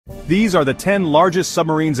These are the 10 largest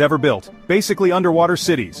submarines ever built, basically underwater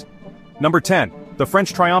cities. Number 10. The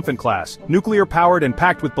French Triomphant-class, nuclear-powered and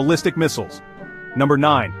packed with ballistic missiles. Number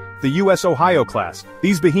 9. The U.S. Ohio-class.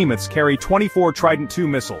 These behemoths carry 24 Trident II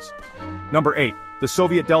missiles. Number 8. The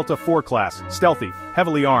Soviet Delta IV-class, stealthy,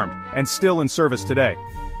 heavily armed, and still in service today.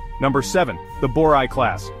 Number 7. The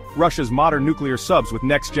Borai-class, Russia's modern nuclear subs with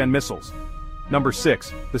next-gen missiles. Number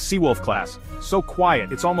 6. The Seawolf-class, so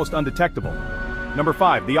quiet it's almost undetectable. Number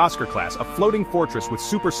 5. The Oscar-class, a floating fortress with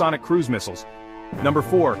supersonic cruise missiles. Number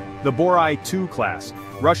 4. The Borai II-class,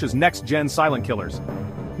 Russia's next-gen silent killers.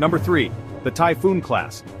 Number 3. The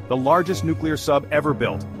Typhoon-class, the largest nuclear sub ever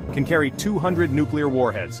built, can carry 200 nuclear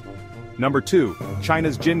warheads. Number 2.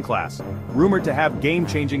 China's Jin-class, rumored to have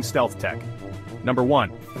game-changing stealth tech. Number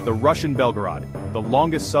 1. The Russian Belgorod, the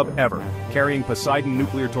longest sub ever, carrying Poseidon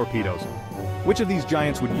nuclear torpedoes. Which of these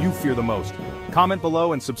giants would you fear the most? Comment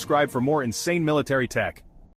below and subscribe for more insane military tech.